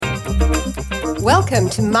Welcome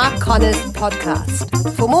to Mark Connor's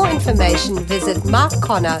podcast. For more information, visit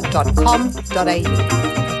markconnor.com.au.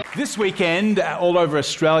 This weekend, all over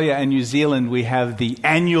Australia and New Zealand, we have the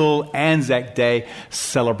annual Anzac Day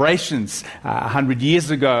celebrations. 100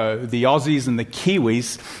 years ago, the Aussies and the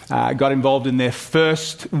Kiwis got involved in their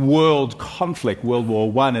first world conflict, World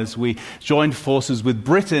War I, as we joined forces with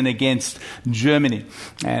Britain against Germany.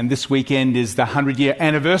 And this weekend is the 100-year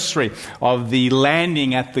anniversary of the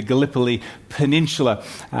landing at the Gallipoli Peninsula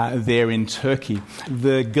there in Turkey.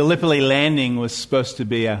 The Gallipoli landing was supposed to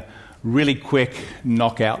be a really quick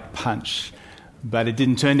knockout punch, but it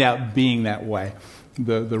didn't turn out being that way.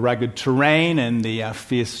 The rugged terrain and the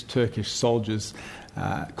fierce Turkish soldiers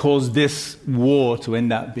caused this war to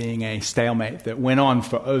end up being a stalemate that went on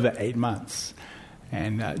for over 8 months.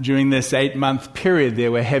 And during this 8-month period,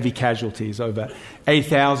 there were heavy casualties. Over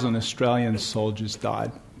 8,000 Australian soldiers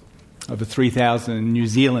died. Over 3,000 New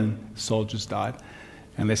Zealand soldiers died.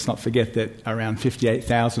 And let's not forget that around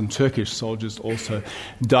 58,000 Turkish soldiers also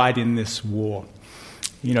died in this war.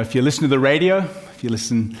 You know, if you listen to the radio, if you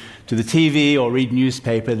listen to the TV or read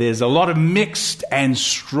newspaper, there's a lot of mixed and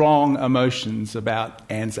strong emotions about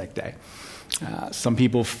Anzac Day. Some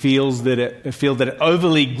people feel that it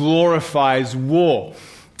overly glorifies war,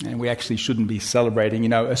 and we actually shouldn't be celebrating. You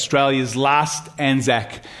know, Australia's last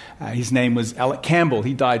Anzac, his name was Alec Campbell.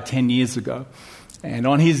 He died 10 years ago. And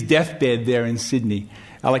on his deathbed there in Sydney,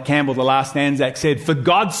 Alec Campbell, the last Anzac, said, "For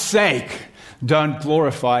God's sake, don't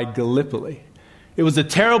glorify Gallipoli. It was a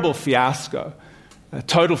terrible fiasco, a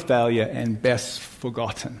total failure, and best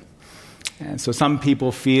forgotten." And so some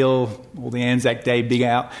people feel all the Anzac Day,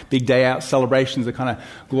 big day out celebrations are kind of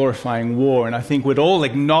glorifying war. And I think we'd all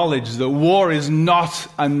acknowledge that war is not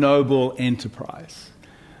a noble enterprise.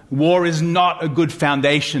 War is not a good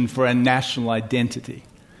foundation for a national identity.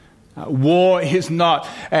 War is not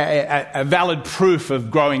a valid proof of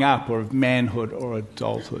growing up or of manhood or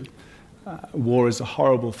adulthood. War is a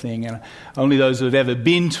horrible thing, and only those who have ever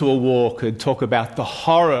been to a war could talk about the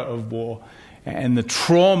horror of war and the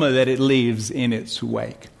trauma that it leaves in its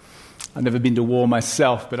wake. I've never been to war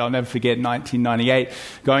myself, but I'll never forget 1998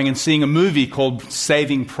 going and seeing a movie called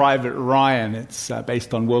Saving Private Ryan. It's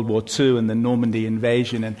based on World War II and the Normandy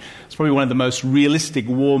invasion, and it's probably one of the most realistic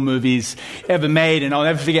war movies ever made. And I'll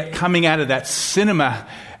never forget coming out of that cinema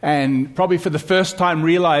and probably for the first time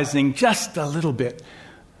realizing just a little bit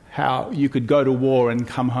how you could go to war and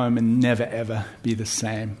come home and never ever be the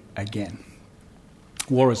same again.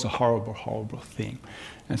 War is a horrible, horrible thing.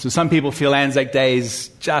 And so some people feel Anzac Day is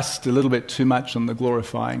just a little bit too much on the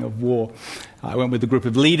glorifying of war. I went with a group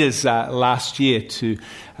of leaders last year to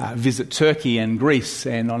visit Turkey and Greece.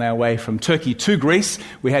 And on our way from Turkey to Greece,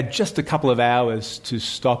 we had just a couple of hours to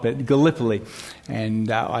stop at Gallipoli. And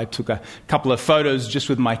I took a couple of photos just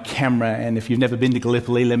with my camera. And if you've never been to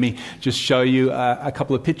Gallipoli, let me just show you a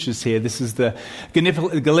couple of pictures here. This is the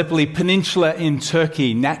Gallipoli Peninsula in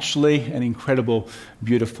Turkey. Naturally an incredible,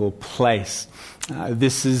 beautiful place.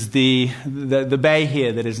 This is the bay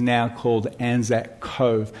here that is now called Anzac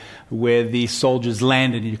Cove, where the soldiers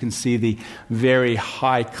landed. You can see the very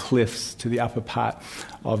high cliffs to the upper part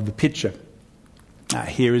of the picture.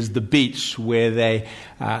 Here is the beach where they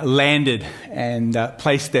landed and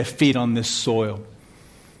placed their feet on this soil.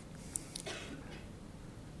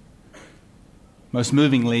 Most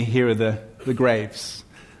movingly, here are the graves,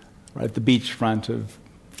 right at the beachfront of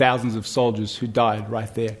thousands of soldiers who died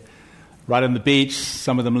right there. Right on the beach,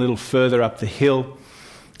 some of them a little further up the hill,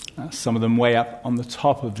 some of them way up on the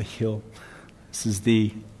top of the hill. This is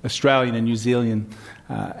the Australian and New Zealand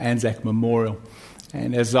Anzac Memorial.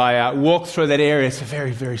 And as I walk through that area, it's a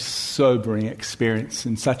very, very sobering experience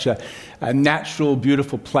in such a natural,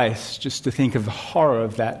 beautiful place, just to think of the horror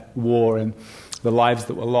of that war and the lives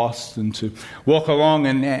that were lost, and to walk along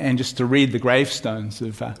and just to read the gravestones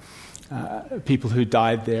of people who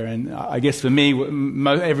died there. And I guess for me,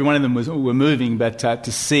 every one of them were moving, but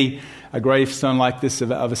to see a gravestone like this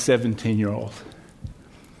of a 17-year-old.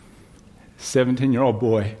 17-year-old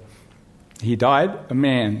boy. He died a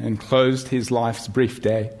man and closed his life's brief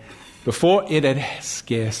day before it had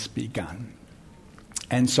scarce begun.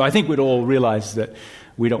 And so I think we'd all realize that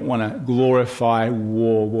we don't want to glorify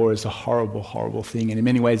war. War is a horrible, horrible thing. And in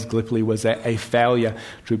many ways, Gallipoli was a failure.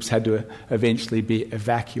 Troops had to eventually be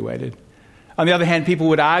evacuated. On the other hand, people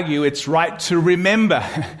would argue it's right to remember.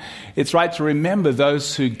 It's right to remember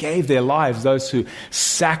those who gave their lives, those who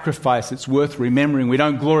sacrificed. It's worth remembering. We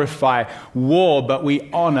don't glorify war, but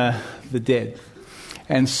we honor the dead.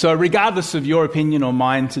 And so regardless of your opinion or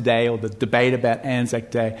mine today or the debate about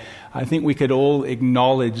Anzac Day, I think we could all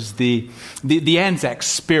acknowledge the Anzac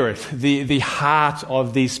spirit, the heart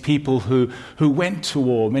of these people who went to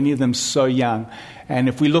war, many of them so young. And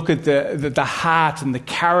if we look at the heart and the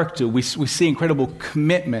character, we see incredible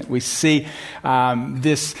commitment. We see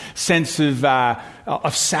this sense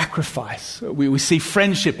of sacrifice. We see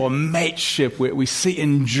friendship or mateship. We see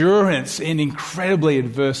endurance in incredibly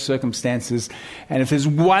adverse circumstances. And if there's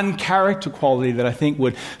one character quality that I think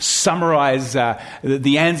would summarize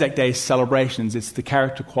the Anzac Day celebrations, it's the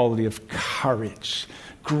character quality of courage.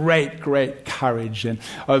 Great courage. And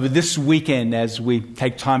over this weekend, as we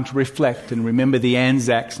take time to reflect and remember the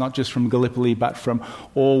Anzacs, not just from Gallipoli, but from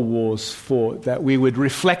all wars fought, that we would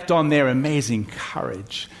reflect on their amazing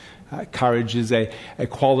courage. Courage is a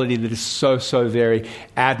quality that is so very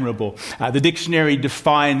admirable. The dictionary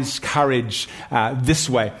defines courage this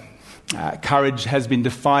way. Courage has been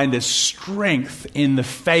defined as strength in the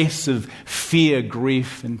face of fear,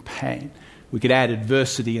 grief, and pain. We could add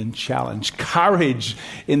adversity and challenge. Courage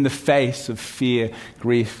in the face of fear,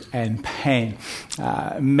 grief, and pain.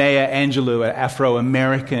 Maya Angelou, an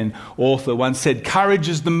Afro-American author, once said, "Courage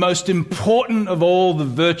is the most important of all the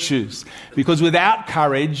virtues, because without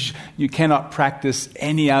courage, you cannot practice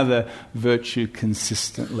any other virtue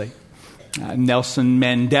consistently." Nelson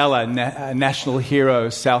Mandela, national hero,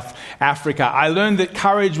 South Africa. "I learned that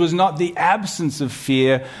courage was not the absence of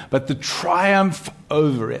fear, but the triumph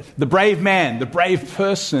over it. The brave man, the brave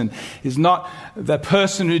person, is not the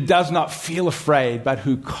person who does not feel afraid, but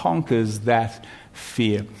who conquers that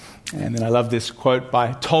fear." And then I love this quote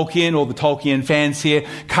by Tolkien, all the Tolkien fans here.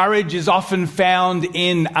 "Courage is often found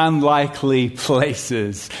in unlikely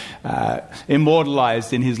places."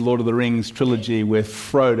 Immortalized in his Lord of the Rings trilogy with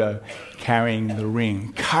Frodo carrying the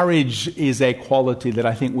ring. Courage is a quality that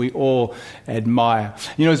I think we all admire.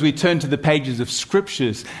 You know, as we turn to the pages of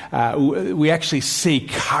Scriptures, we actually see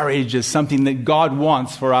courage as something that God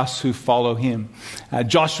wants for us who follow Him.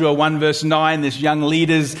 Joshua 1 verse 9, this young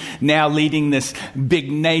leader's now leading this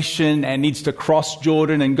big nation and needs to cross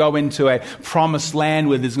Jordan and go into a promised land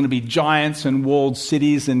where there's going to be giants and walled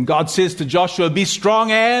cities. And God says to Joshua, be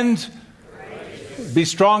strong and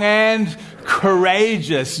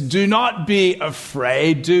courageous. Do not be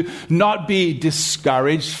afraid. Do not be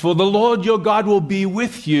discouraged, for the Lord your God will be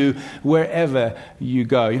with you wherever you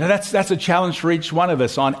go. You know, that's a challenge for each one of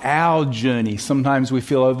us on our journey. Sometimes we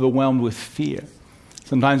feel overwhelmed with fear.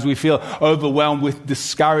 Sometimes we feel overwhelmed with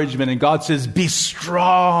discouragement, and God says, be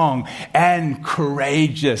strong and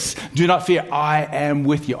courageous. Do not fear. I am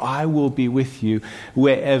with you. I will be with you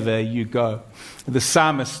wherever you go. The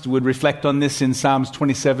psalmist would reflect on this in Psalms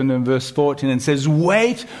 27 and verse 14 and says,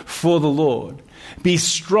 wait for the Lord. Be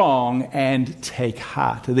strong and take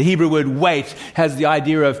heart. The Hebrew word wait has the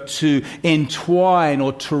idea of to entwine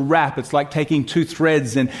or to wrap. It's like taking two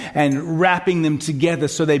threads and wrapping them together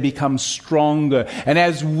so they become stronger. And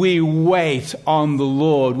as we wait on the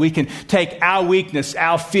Lord, we can take our weakness,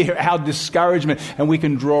 our fear, our discouragement, and we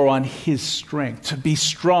can draw on His strength to be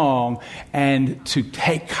strong and to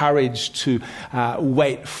take courage to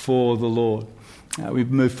wait for the Lord.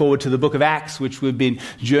 We've moved forward to the book of Acts, which we've been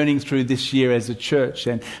journeying through this year as a church.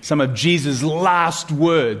 And some of Jesus' last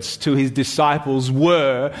words to His disciples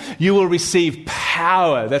were, you will receive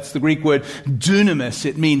power. That's the Greek word dunamis.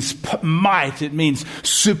 It means might. It means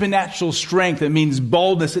supernatural strength. It means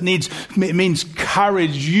boldness. It means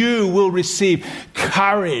courage. You will receive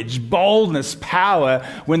courage, boldness, power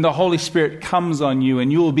when the Holy Spirit comes on you.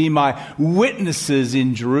 And you will be my witnesses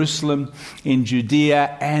in Jerusalem, in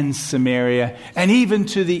Judea and Samaria, and even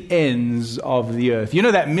to the ends of the earth. You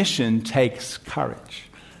know, that mission takes courage.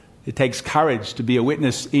 It takes courage to be a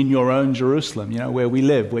witness in your own Jerusalem, you know, where we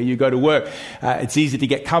live, where you go to work. It's easy to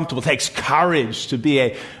get comfortable. It takes courage to be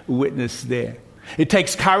a witness there. It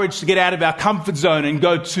takes courage to get out of our comfort zone and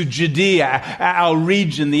go to Judea, our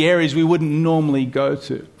region, the areas we wouldn't normally go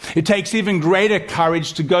to. It takes even greater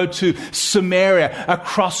courage to go to Samaria,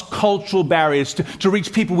 across cultural barriers, to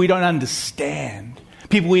reach people we don't understand.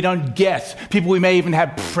 People we don't get, people we may even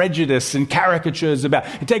have prejudice and caricatures about.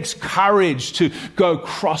 It takes courage to go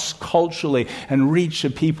cross-culturally and reach a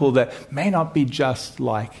people that may not be just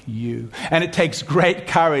like you. And it takes great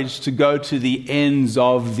courage to go to the ends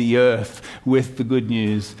of the earth with the good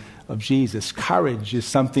news of Jesus. Courage is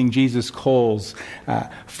something Jesus calls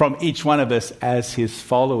from each one of us as his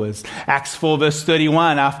followers. Acts 4 verse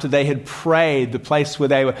 31, after they had prayed, the place where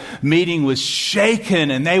they were meeting was shaken,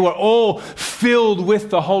 and they were all filled with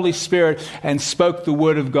the Holy Spirit and spoke the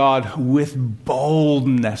word of God with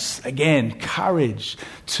boldness. Again, courage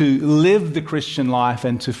to live the Christian life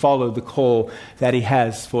and to follow the call that he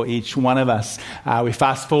has for each one of us. We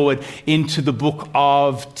fast forward into the book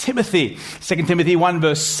of Timothy. 2 Timothy 1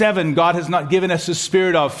 verse 7, God has not given us a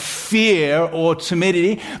spirit of fear or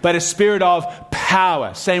timidity, but a spirit of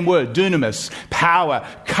power. Same word, dunamis, power,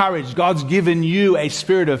 courage. God's given you a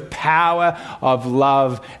spirit of power, of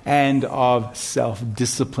love, and of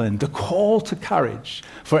self-discipline. The call to courage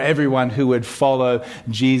for everyone who would follow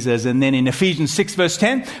Jesus. And then in Ephesians 6 verse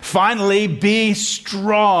 10, finally, be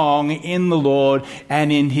strong in the Lord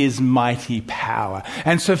and in his mighty power.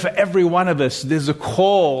 And so for every one of us, there's a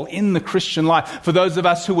call in the Christian life for those of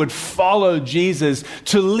us who would follow Jesus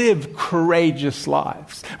to live courageous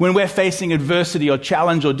lives. When we're facing adversity or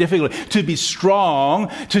challenge or difficulty, to be strong,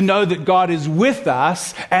 to know that God is with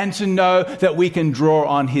us, and to know that we can draw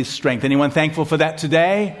on his strength. Anyone thankful for that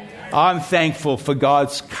today? I'm thankful for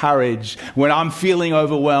God's courage when I'm feeling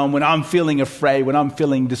overwhelmed, when I'm feeling afraid, when I'm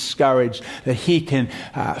feeling discouraged, that he can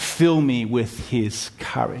fill me with his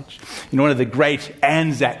courage. You know, one of the great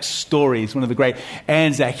Anzac stories, one of the great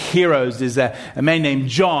Anzac heroes is a man named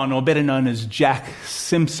John, or better known as Jack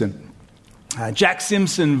Simpson. Jack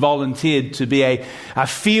Simpson volunteered to be a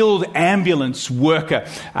field ambulance worker,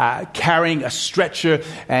 carrying a stretcher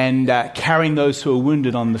and carrying those who are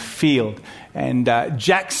wounded on the field. And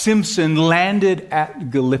Jack Simpson landed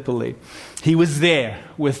at Gallipoli. He was there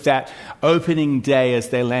with that opening day as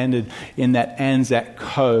they landed in that Anzac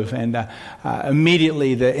Cove. And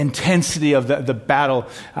immediately the intensity of the battle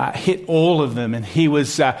hit all of them. And he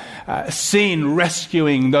was seen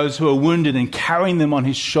rescuing those who were wounded and carrying them on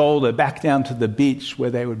his shoulder back down to the beach where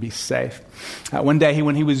they would be safe. One day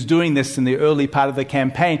when he was doing this in the early part of the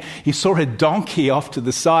campaign, he saw a donkey off to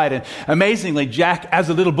the side. And amazingly, Jack, as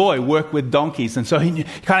a little boy, worked with donkeys. And so he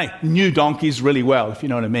kind of knew donkeys really well, if you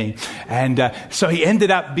know what I mean. And so he ended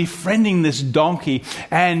up befriending this donkey.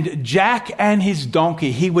 And Jack and his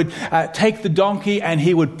donkey, he would take the donkey and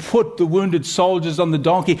he would put the wounded soldiers on the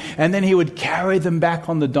donkey, and then he would carry them back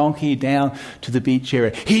on the donkey down to the beach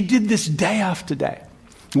area. He did this day after day,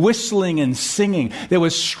 whistling and singing. There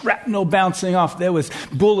was shrapnel bouncing off. There was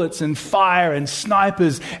bullets and fire and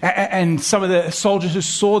snipers. And some of the soldiers who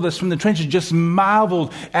saw this from the trenches just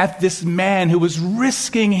marveled at this man who was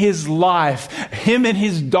risking his life, him and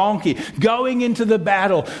his donkey, going into the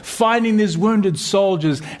battle, finding these wounded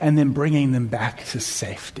soldiers, and then bringing them back to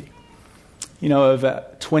safety. You know, over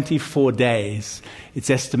 24 days, it's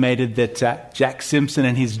estimated that Jack Simpson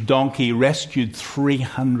and his donkey rescued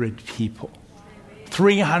 300 people.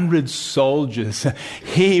 300 soldiers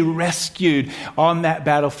he rescued on that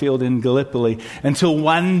battlefield in Gallipoli, until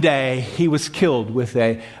one day he was killed with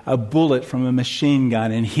a bullet from a machine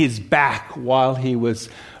gun in his back while he was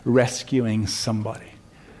rescuing somebody.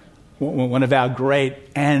 One of our great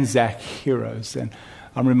Anzac heroes. And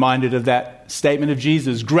I'm reminded of that statement of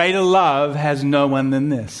Jesus, greater love has no one than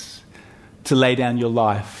this, to lay down your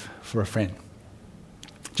life for a friend.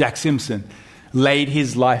 Jack Simpson laid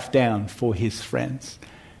his life down for his friends.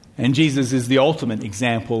 And Jesus is the ultimate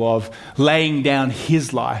example of laying down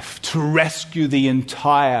his life to rescue the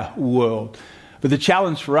entire world. But the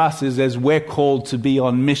challenge for us is, as we're called to be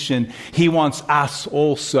on mission, he wants us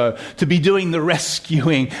also to be doing the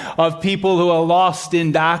rescuing of people who are lost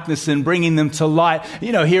in darkness and bringing them to light.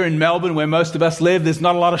 You know, here in Melbourne, where most of us live, there's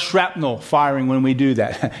not a lot of shrapnel firing when we do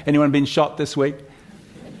that. Anyone been shot this week?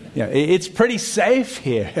 Yeah, it's pretty safe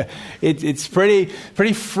here. It's pretty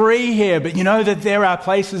free here. But you know that there are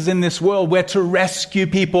places in this world where to rescue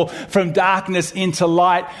people from darkness into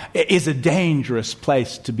light is a dangerous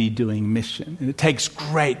place to be doing mission. And it takes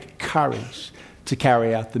great courage to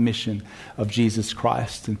carry out the mission of Jesus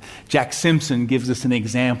Christ. And Jack Simpson gives us an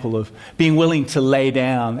example of being willing to lay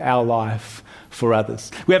down our life for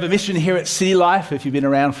others. We have a mission here at City Life. If you've been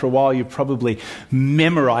around for a while, you've probably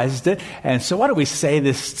memorized it. And so why don't we say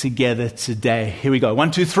this together today? Here we go.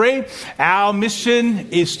 1, 2, 3. Our mission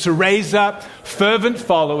is to raise up fervent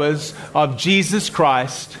followers of Jesus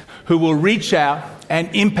Christ who will reach out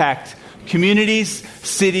and impact communities,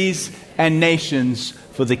 cities, and nations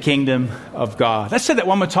for the kingdom of God. Let's say that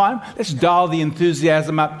one more time. Let's dial the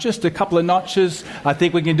enthusiasm up just a couple of notches. I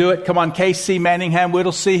think we can do it. Come on, KC, Manningham,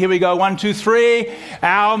 Whittlesea. Here we go. 1, 2, 3.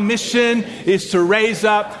 Our mission is to raise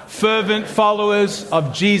up fervent followers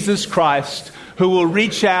of Jesus Christ who will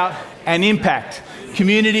reach out and impact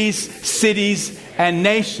communities, cities, and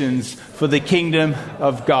nations for the kingdom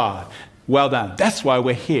of God. Well done. That's why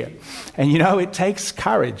we're here. And it takes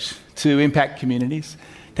courage to impact communities.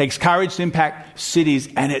 It takes courage to impact cities,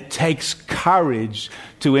 and it takes courage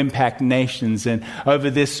to impact nations. And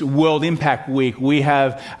over this World Impact Week, we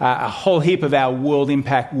have a whole heap of our World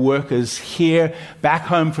Impact workers here, back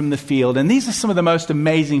home from the field. And these are some of the most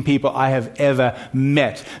amazing people I have ever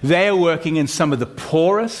met. They are working in some of the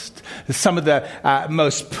poorest, some of the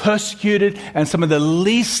most persecuted, and some of the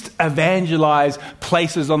least evangelized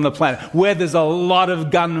places on the planet, where there's a lot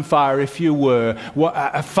of gunfire, if you were,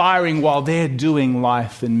 firing while they're doing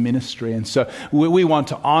life and ministry. And so we want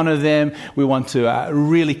to honor them. We want to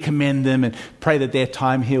really commend them and pray that their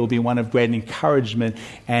time here will be one of great encouragement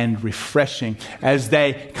and refreshing as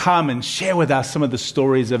they come and share with us some of the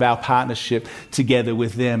stories of our partnership together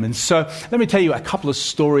with them. And so let me tell you a couple of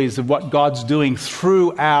stories of what God's doing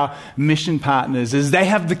through our mission partners as they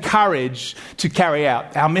have the courage to carry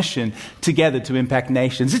out our mission together to impact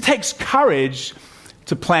nations. It takes courage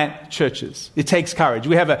to plant churches. It takes courage.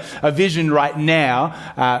 We have a vision right now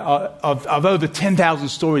of over 10,000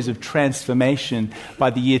 stories of transformation by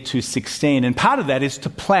the year 2016. And part of that is to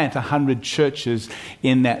plant 100 churches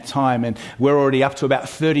in that time. And we're already up to about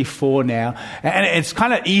 34 now. And it's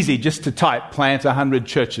kind of easy just to type plant 100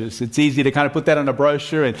 churches. It's easy to kind of put that on a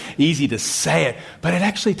brochure and easy to say it. But it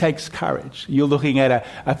actually takes courage. You're looking at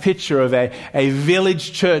a picture of a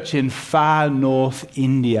village church in far north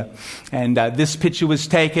India. And this picture was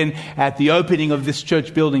taken at the opening of this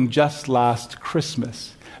church building just last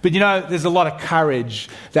Christmas. But there's a lot of courage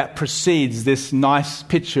that precedes this nice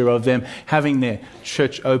picture of them having their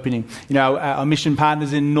church opening. Our mission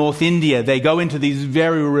partners in North India, they go into these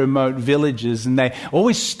very remote villages and they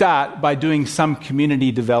always start by doing some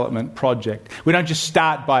community development project. We don't just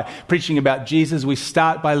start by preaching about Jesus, we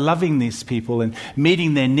start by loving these people and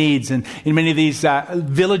meeting their needs. And in many of these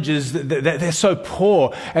villages, they're so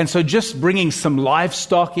poor. And so just bringing some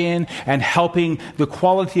livestock in and helping the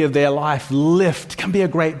quality of their life lift can be a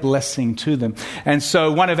great blessing to them. And so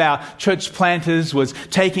one of our church planters was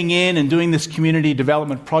taking in and doing this community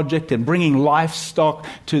development project and bringing livestock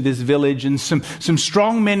to this village. And some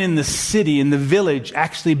strong men in the city, in the village,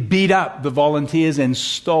 actually beat up the volunteers and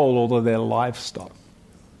stole all of their livestock.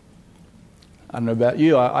 I don't know about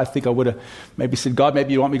you. I think I would have maybe said, God,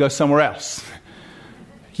 maybe you want me to go somewhere else.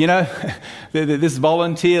 This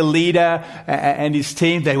volunteer leader and his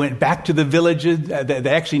team, they went back to the villages. They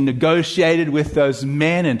actually negotiated with those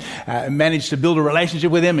men and managed to build a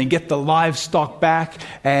relationship with them and get the livestock back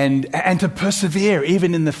and to persevere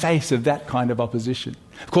even in the face of that kind of opposition.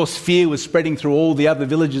 Of course, fear was spreading through all the other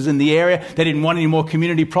villages in the area. They didn't want any more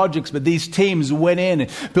community projects, but these teams went in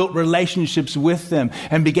and built relationships with them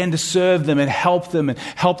and began to serve them and help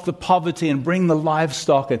the poverty and bring the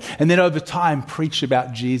livestock and then over time preach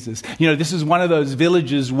about Jesus. This is one of those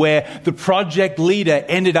villages where the project leader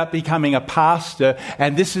ended up becoming a pastor,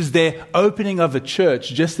 and this is their opening of a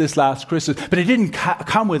church just this last Christmas. But it didn't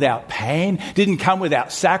come without pain, didn't come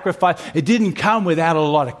without sacrifice, it didn't come without a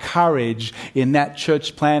lot of courage in that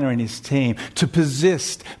church planner and his team to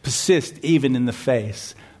persist even in the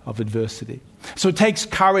face of adversity. So it takes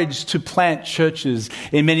courage to plant churches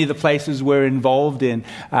in many of the places we're involved in.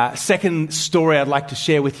 Second story I'd like to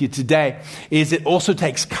share with you today is it also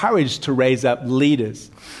takes courage to raise up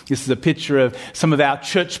leaders. This is a picture of some of our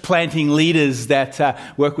church planting leaders that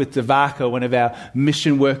work with Devaka, one of our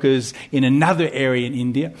mission workers in another area in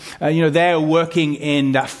India. They are working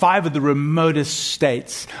in 5 of the remotest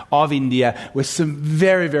states of India with some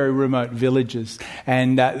very, very remote villages.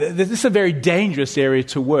 And this is a very dangerous area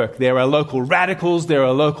to work. There are local radicals, there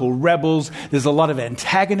are local rebels, there's a lot of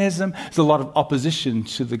antagonism, there's a lot of opposition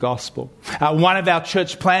to the gospel. One of our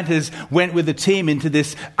church planters went with a team into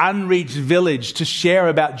this unreached village to share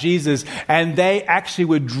about Jesus, and they actually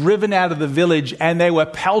were driven out of the village and they were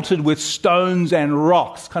pelted with stones and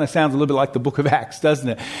rocks. Kind of sounds a little bit like the book of Acts, doesn't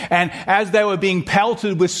it? And as they were being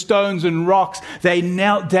pelted with stones and rocks, they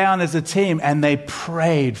knelt down as a team and they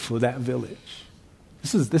prayed for that village.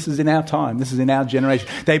 This is in our time. This is in our generation.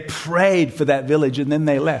 They prayed for that village and then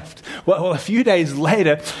they left. Well, a few days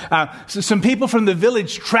later, some people from the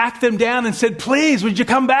village tracked them down and said, "Please, would you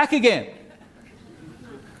come back again?"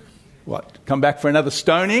 What? Come back for another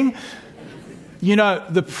stoning? you know,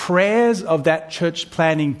 the prayers of that church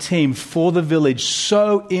planning team for the village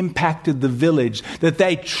so impacted the village that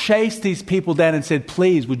they chased these people down and said,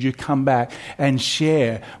 please, would you come back and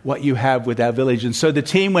share what you have with our village? And so the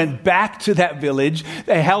team went back to that village.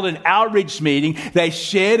 They held an outreach meeting. They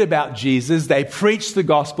shared about Jesus. They preached the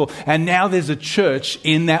gospel. And now there's a church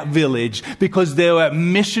in that village because there were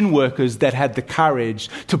mission workers that had the courage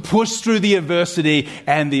to push through the adversity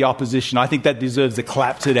and the opposition. I think that deserves a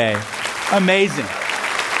clap today. Amazing.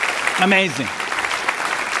 Amazing.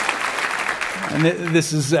 And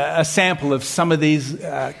this is a sample of some of these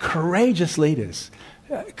courageous leaders.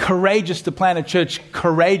 Courageous to plant a church,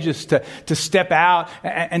 courageous to step out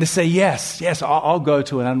and to say, yes, I'll go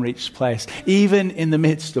to an unreached place, even in the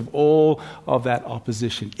midst of all of that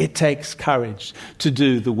opposition. It takes courage to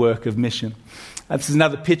do the work of mission. This is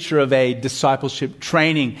another picture of a discipleship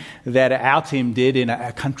training that our team did in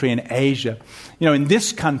a country in Asia. You know, in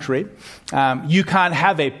this country, you can't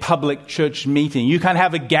have a public church meeting. You can't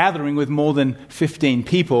have a gathering with more than 15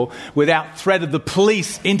 people without threat of the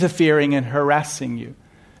police interfering and harassing you.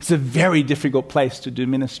 It's a very difficult place to do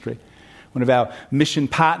ministry. One of our mission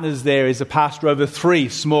partners there is a pastor over 3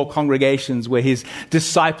 small congregations where he's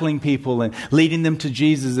discipling people and leading them to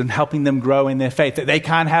Jesus and helping them grow in their faith. They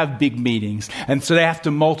can't have big meetings, and so they have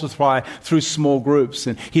to multiply through small groups.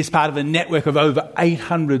 And he's part of a network of over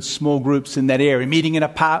 800 small groups in that area, meeting in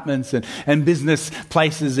apartments and business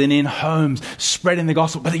places and in homes, spreading the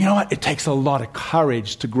gospel. But you know what? It takes a lot of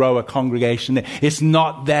courage to grow a congregation there. It's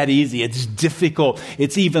not that easy. It's difficult.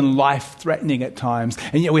 It's even life-threatening at times.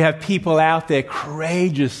 And yet we have people out there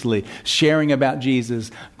courageously sharing about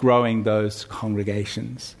Jesus, growing those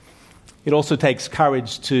congregations. It also takes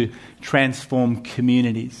courage to transform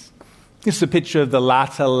communities. This is a picture of the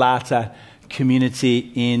Lata Lata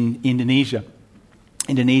community in Indonesia.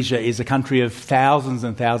 Indonesia is a country of thousands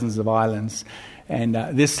and thousands of islands. And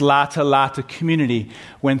this Lata Lata community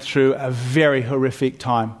went through a very horrific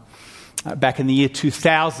time. Back in the year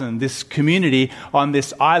 2000, this community on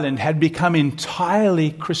this island had become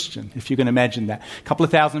entirely Christian, if you can imagine that. A couple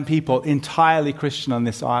of thousand people entirely Christian on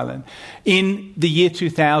this island. In the year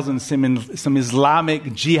 2000, some Islamic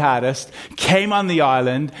jihadists came on the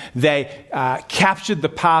island. They captured the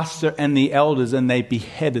pastor and the elders and they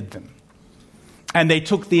beheaded them. And they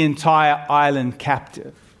took the entire island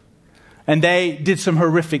captive. And they did some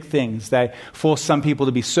horrific things. They forced some people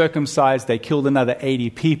to be circumcised. They killed another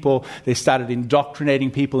 80 people. They started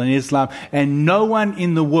indoctrinating people in Islam. And no one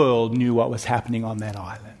in the world knew what was happening on that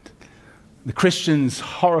island. The Christians,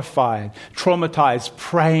 horrified, traumatized,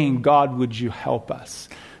 praying, God, would you help us?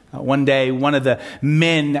 One day, one of the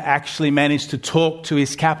men actually managed to talk to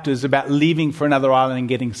his captors about leaving for another island and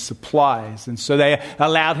getting supplies. And so they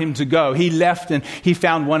allowed him to go. He left and he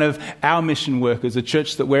found one of our mission workers, a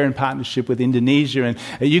church that we're in partnership with Indonesia. And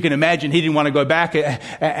you can imagine he didn't want to go back.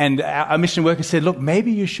 And our mission worker said, look,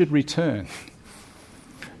 maybe you should return.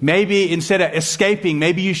 Maybe instead of escaping,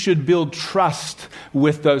 maybe you should build trust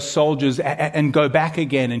with those soldiers and go back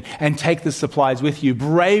again and take the supplies with you.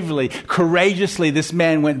 Bravely, courageously, this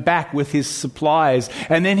man went back with his supplies.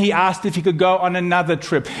 And then he asked if he could go on another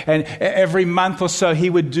trip. And every month or so, he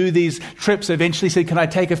would do these trips. Eventually he said, can I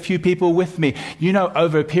take a few people with me? You know,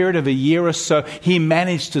 over a period of a year or so, he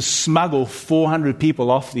managed to smuggle 400 people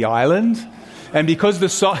off the island. And because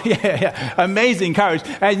amazing courage.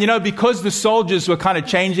 And you know, because the soldiers were kind of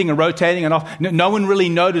changing and rotating and off, no one really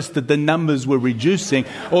noticed that the numbers were reducing,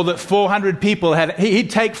 or that 400 people he'd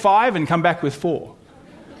take 5 and come back with 4.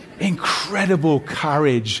 Incredible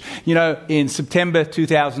courage. You know, in September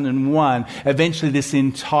 2001, eventually this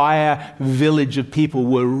entire village of people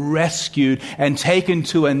were rescued and taken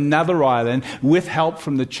to another island with help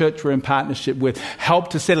from the church we're in partnership with,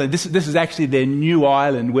 help to settle it. This is actually their new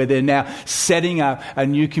island where they're now setting up a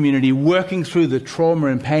new community, working through the trauma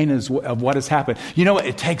and pain of what has happened. You know what?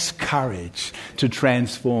 It takes courage to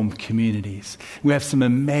transform communities. We have some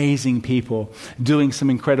amazing people doing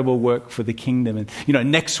some incredible work for the kingdom. And, you know,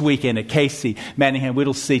 next weekend at Casey, Manningham,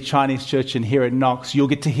 Whittlesea Chinese Church, and here at Knox, you'll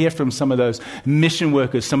get to hear from some of those mission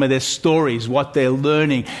workers, some of their stories, what they're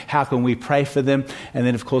learning, how can we pray for them. And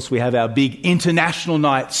then, of course, we have our big international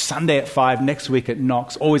night, Sunday at 5, next week at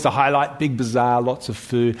Knox. Always a highlight, big bazaar, lots of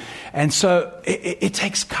food. And so it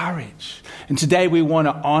takes courage. And today we want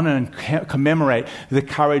to honor and commemorate the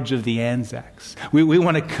courage of the Anzacs. We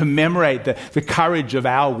want to commemorate the courage of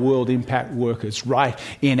our world impact workers right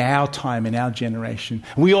in our time, in our generation.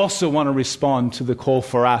 We also want to respond to the call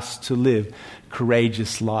for us to live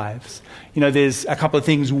courageous lives. You know, there's a couple of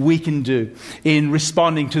things we can do in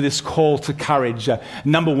responding to this call to courage.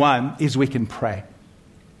 Number one is we can pray.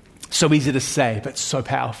 So easy to say, but so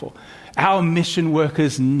powerful. Our mission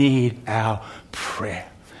workers need our prayer.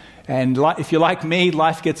 And if you're like me,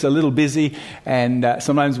 life gets a little busy, and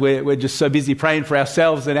sometimes we're just so busy praying for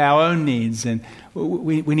ourselves and our own needs, and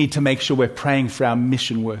we need to make sure we're praying for our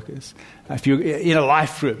mission workers. If you're in a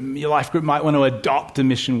life group, your life group might want to adopt a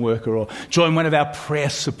mission worker or join one of our prayer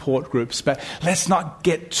support groups, but let's not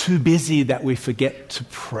get too busy that we forget to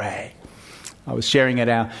pray. I was sharing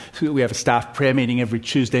we have a staff prayer meeting every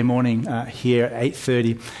Tuesday morning here at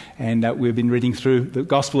 8:30, and we've been reading through the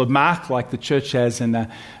Gospel of Mark like the church has, and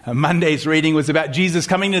Monday's reading was about Jesus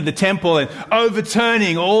coming to the temple and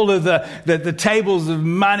overturning all of the tables of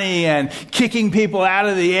money and kicking people out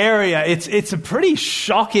of the area. It's a pretty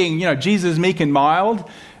shocking, Jesus meek and mild,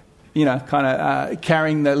 kind of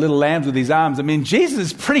carrying the little lambs with his arms. I mean, Jesus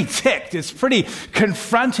is pretty ticked. It's pretty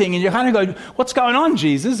confronting. And you kind of go, what's going on,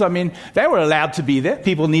 Jesus? I mean, they were allowed to be there.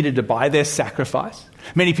 People needed to buy their sacrifice.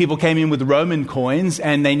 Many people came in with Roman coins,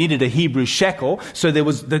 and they needed a Hebrew shekel. So there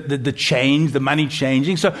was the change, the money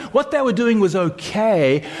changing. So what they were doing was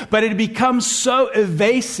okay, but it had become so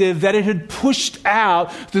evasive that it had pushed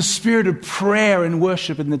out the spirit of prayer and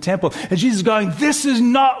worship in the temple. And Jesus is going, this is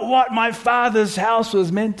not what my Father's house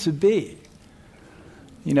was meant to be.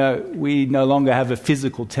 We no longer have a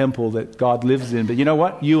physical temple that God lives in. But you know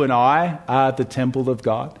what? You and I are the temple of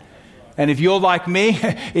God. And if you're like me,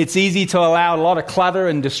 it's easy to allow a lot of clutter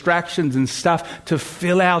and distractions and stuff to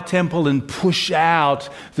fill our temple and push out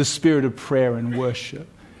the spirit of prayer and worship.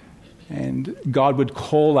 And God would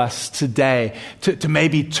call us today to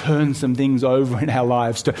maybe turn some things over in our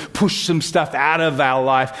lives, to push some stuff out of our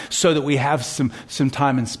life so that we have some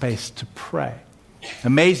time and space to pray.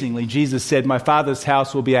 Amazingly, Jesus said, my Father's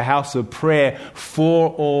house will be a house of prayer for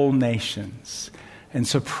all nations. And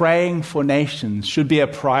so praying for nations should be a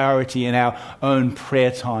priority in our own prayer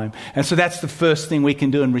time. And so that's the first thing we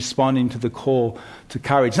can do in responding to the call to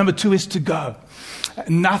courage. Number 2 is to go.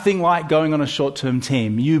 Nothing like going on a short-term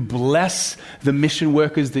team. You bless the mission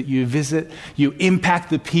workers that you visit. You impact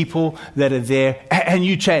the people that are there, and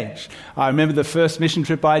you change. I remember the first mission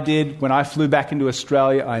trip I did. When I flew back into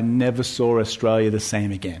Australia, I never saw Australia the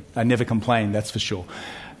same again. I never complained, that's for sure.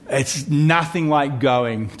 It's nothing like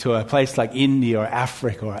going to a place like India or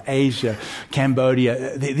Africa or Asia,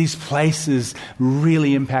 Cambodia. These places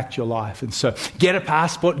really impact your life. And so get a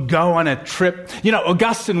passport, go on a trip.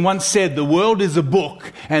 Augustine once said, the world is a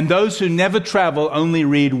book, and those who never travel only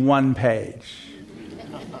read one page.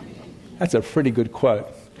 That's a pretty good quote.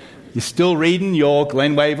 You're still reading your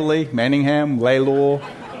Glenn Waverley, Manningham, Laylaw,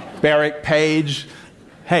 Berwick, Page.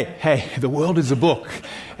 Hey, the world is a book,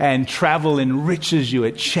 and travel enriches you,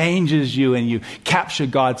 it changes you, and you capture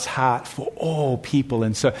God's heart for all people.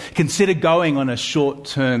 And so consider going on a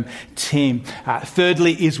short-term team.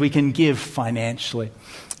 Thirdly is we can give financially.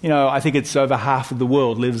 I think it's over half of the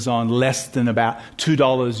world lives on less than about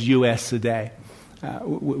 $2 US a day.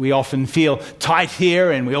 We often feel tight here,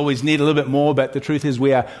 and we always need a little bit more, but the truth is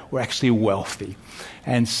we're actually wealthy.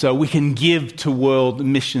 And so we can give to world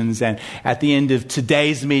missions. And at the end of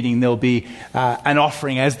today's meeting, there'll be an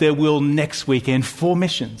offering, as there will next weekend, for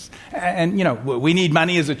missions. And, we need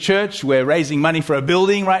money as a church. We're raising money for a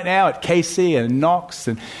building right now at KC and Knox.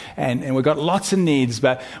 And we've got lots of needs,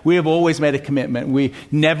 but we have always made a commitment. We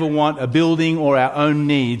never want a building or our own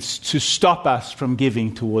needs to stop us from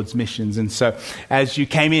giving towards missions. And so as you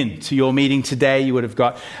came in to your meeting today, you would have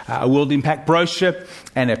got a World Impact brochure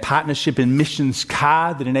and a partnership in missions card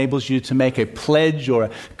that enables you to make a pledge or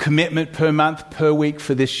a commitment per month, per week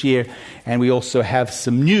for this year. And we also have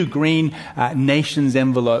some new green nations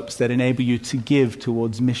envelopes that enable you to give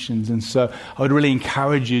towards missions. And so I would really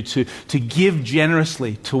encourage you to give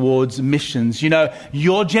generously towards missions.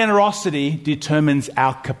 Your generosity determines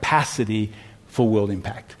our capacity for World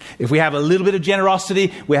Impact. If we have a little bit of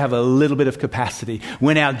generosity, we have a little bit of capacity.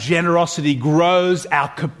 When our generosity grows, our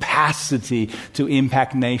capacity to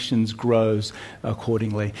impact nations grows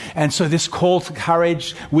accordingly. And so this call to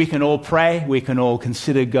courage, we can all pray, we can all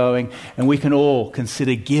consider going, and we can all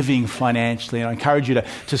consider giving financially. And I encourage you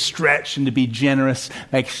to stretch and to be generous,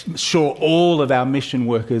 make sure all of our mission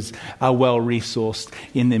workers are well resourced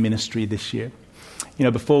in their ministry this year.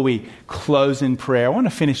 Before we close in prayer, I want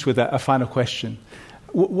to finish with a final question.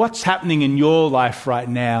 What's happening in your life right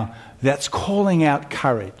now that's calling out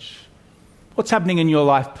courage? What's happening in your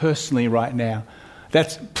life personally right now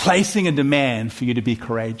that's placing a demand for you to be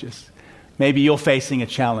courageous? Maybe you're facing a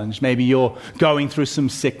challenge. Maybe you're going through some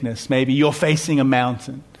sickness. Maybe you're facing a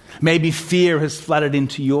mountain. Maybe fear has flooded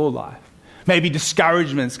into your life. Maybe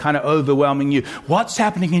discouragement's kind of overwhelming you. What's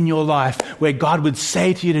happening in your life where God would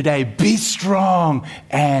say to you today, be strong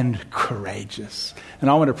and courageous? And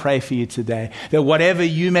I want to pray for you today that whatever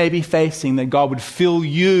you may be facing, that God would fill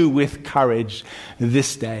you with courage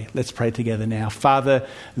this day. Let's pray together now. Father,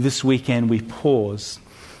 this weekend we pause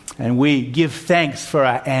and we give thanks for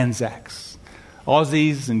our Anzacs,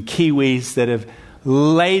 Aussies and Kiwis that have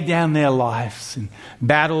laid down their lives in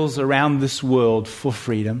battles around this world for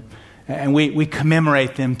freedom. And we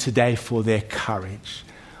commemorate them today for their courage.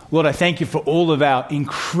 Lord, I thank you for all of our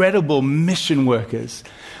incredible mission workers.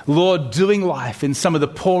 Lord, doing life in some of the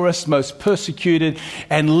poorest, most persecuted,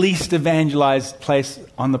 and least evangelized place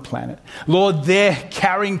on the planet. Lord, they're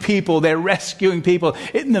carrying people, they're rescuing people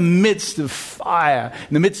in the midst of fire,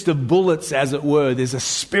 in the midst of bullets, as it were. There's a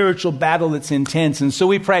spiritual battle that's intense. And so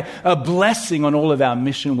we pray a blessing on all of our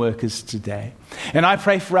mission workers today. And I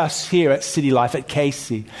pray for us here at City Life, at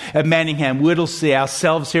Casey, at Manningham, Whittlesea,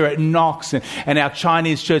 ourselves here at Knox and our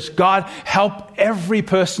Chinese church. God, help every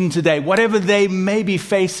person today, whatever they may be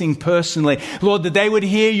facing personally. Lord, that they would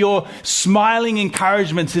hear your smiling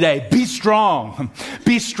encouragement today. Be strong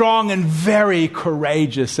and very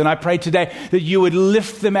courageous. And I pray today that you would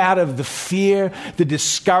lift them out of the fear, the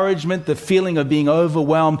discouragement, the feeling of being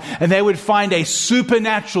overwhelmed, and they would find a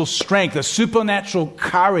supernatural strength, a supernatural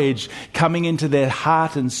courage coming into their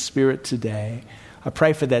heart and spirit today. I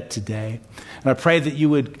pray for that today. And I pray that you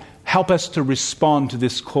would help us to respond to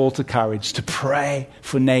this call to courage, to pray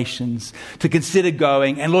for nations, to consider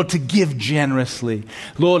going, and Lord, to give generously.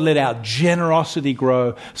 Lord, let our generosity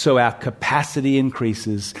grow so our capacity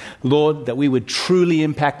increases. Lord, that we would truly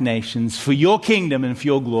impact nations for your kingdom and for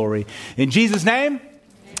your glory. In Jesus' name,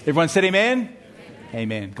 everyone said amen.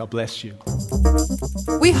 Amen. God bless you.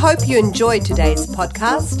 We hope you enjoyed today's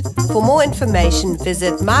podcast. For more information,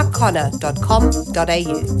 visit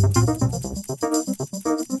markconnor.com.au.